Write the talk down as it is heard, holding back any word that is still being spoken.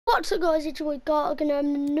What's up guys, it's we got gonna have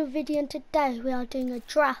another video, and today we are doing a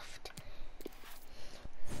draft.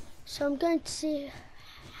 So I'm going to see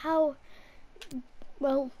how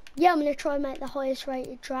well, yeah, I'm gonna try and make the highest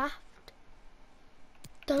rated draft.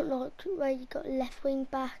 Don't like where you got left wing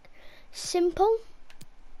back. Simple.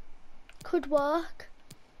 Could work.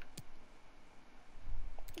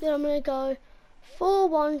 Then I'm gonna go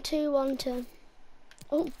 4-1-2-1-2.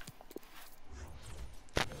 Oh.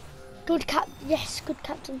 Good yes, good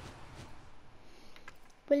captain.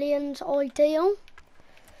 Williams ideal.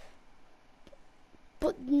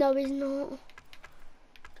 But no, he's not.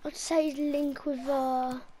 I'd say he's linked with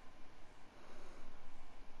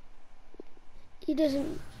he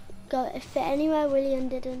doesn't go fit anywhere. William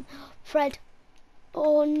didn't. Fred.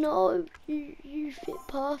 Oh no, you fit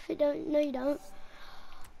perfect, don't no you don't.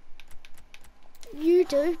 You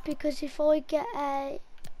do, because if I get a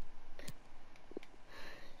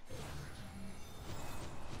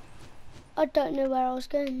I don't know where I was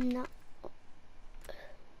going now.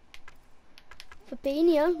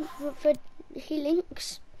 Fabinho, for he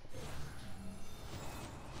links.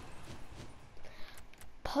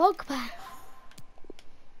 Pogba.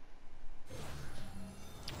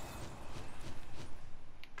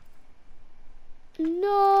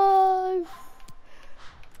 No.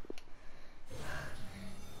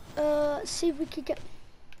 See if we could get.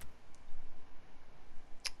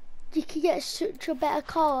 You could get such a better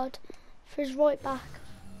card for his right back,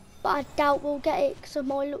 but I doubt we'll get it because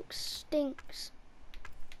my look stinks.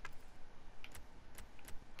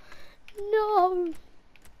 No.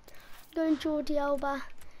 Going Jordi Alba.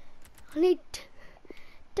 I need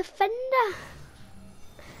defender.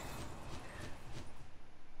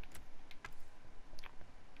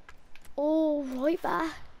 Oh, right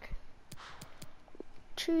back.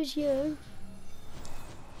 Choose you.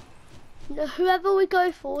 No, whoever we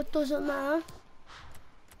go for doesn't matter,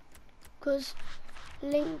 because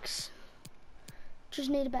links just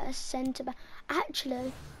need a better centre back.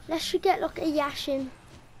 Actually, let's should get like a Yashin.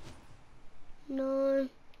 No.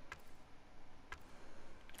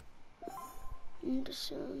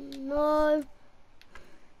 Anderson. No.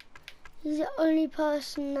 He's the only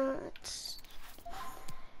person that's.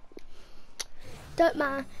 Don't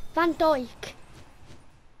matter. Van Dijk.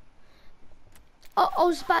 I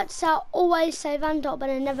was about to say, I always say Van Dijk, but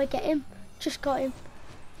I never get him. Just got him.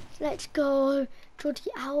 Let's go. Jordi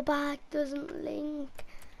Alba doesn't link,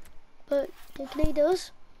 but Digney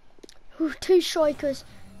does. Ooh, 2 strikers.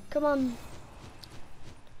 Come on.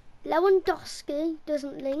 Lewandowski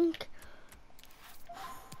doesn't link.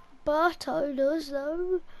 Berto does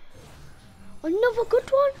though. Another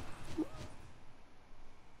good one.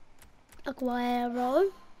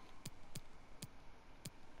 Aguero.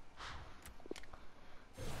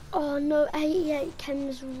 Oh no, 88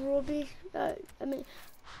 Ken's rubbish. I mean,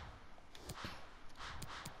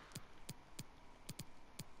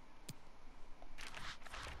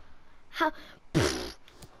 how?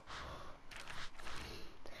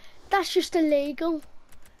 That's just illegal.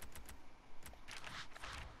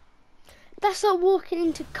 That's like walking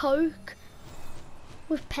into Coke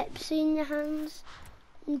with Pepsi in your hands.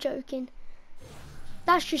 I'm joking.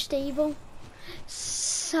 That's just evil.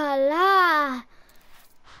 Salah.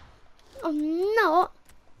 I'm not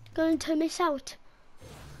going to miss out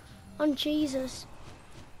on Jesus.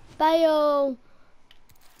 Bale.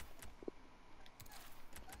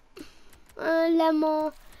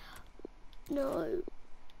 Lemon. No.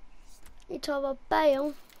 It's either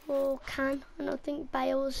Bale or Can. I don't think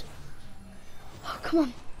Bale's. Oh, come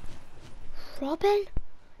on. Robin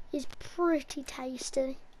is pretty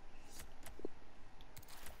tasty.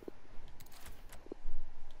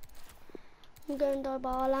 I'm going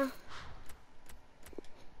Dybala.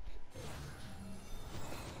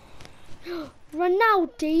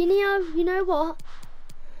 Ronaldinho, you know what?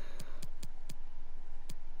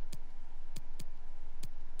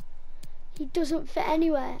 He doesn't fit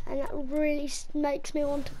anywhere, and that really makes me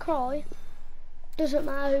want to cry. Doesn't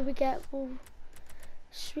matter who we get, we'll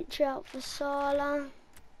switch out for Salah.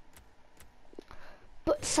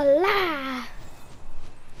 But Salah!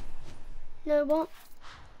 You know what?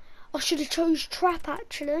 I should have chose Trap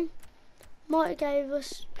actually. Might have gave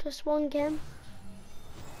us just one game.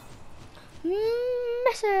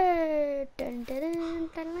 Messi. Dun, dun, dun, dun,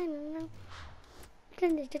 dun,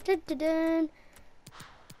 dun, dun, dun, dun, dun.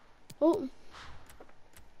 Oh,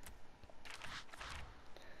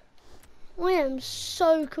 I am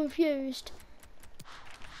so confused.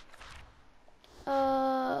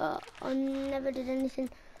 I never did anything.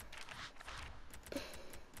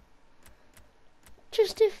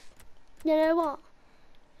 Just if you know what,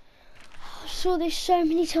 I saw this so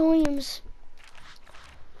many times.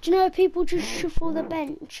 Do you know people just shuffle the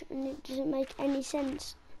bench and it doesn't make any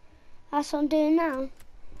sense? That's what I'm doing now.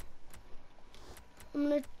 I'm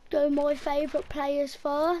going to go my favourite players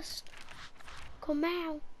first. Come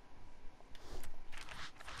out.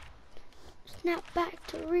 Snap back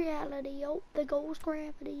to reality, yo. There goes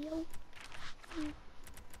gravity, yo.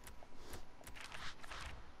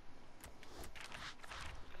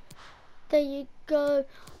 There you go.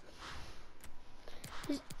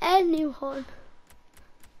 Is anyone?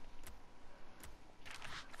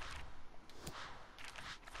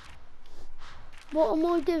 What am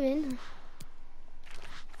I doing?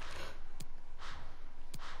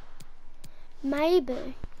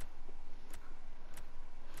 Maybe.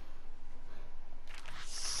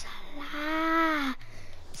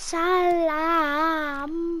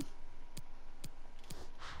 Salam.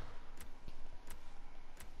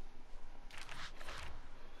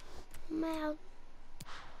 Mouth.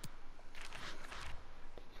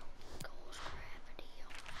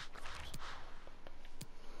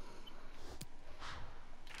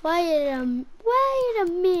 Wait a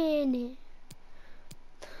minute.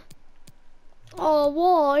 Oh,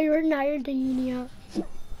 why Ronaldinho?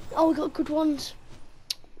 Oh, we got good ones.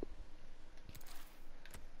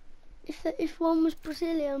 If one was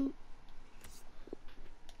Brazilian,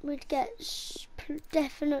 we'd get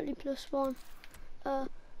definitely +1.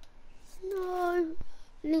 No,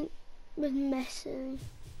 link with Messi.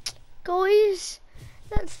 Guys,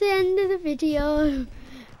 that's the end of the video.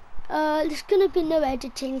 There's gonna be no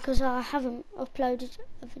editing because I haven't uploaded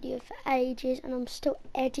a video for ages and I'm still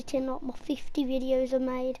editing like my 50 videos I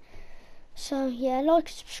made. So yeah, like,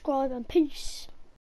 subscribe and peace.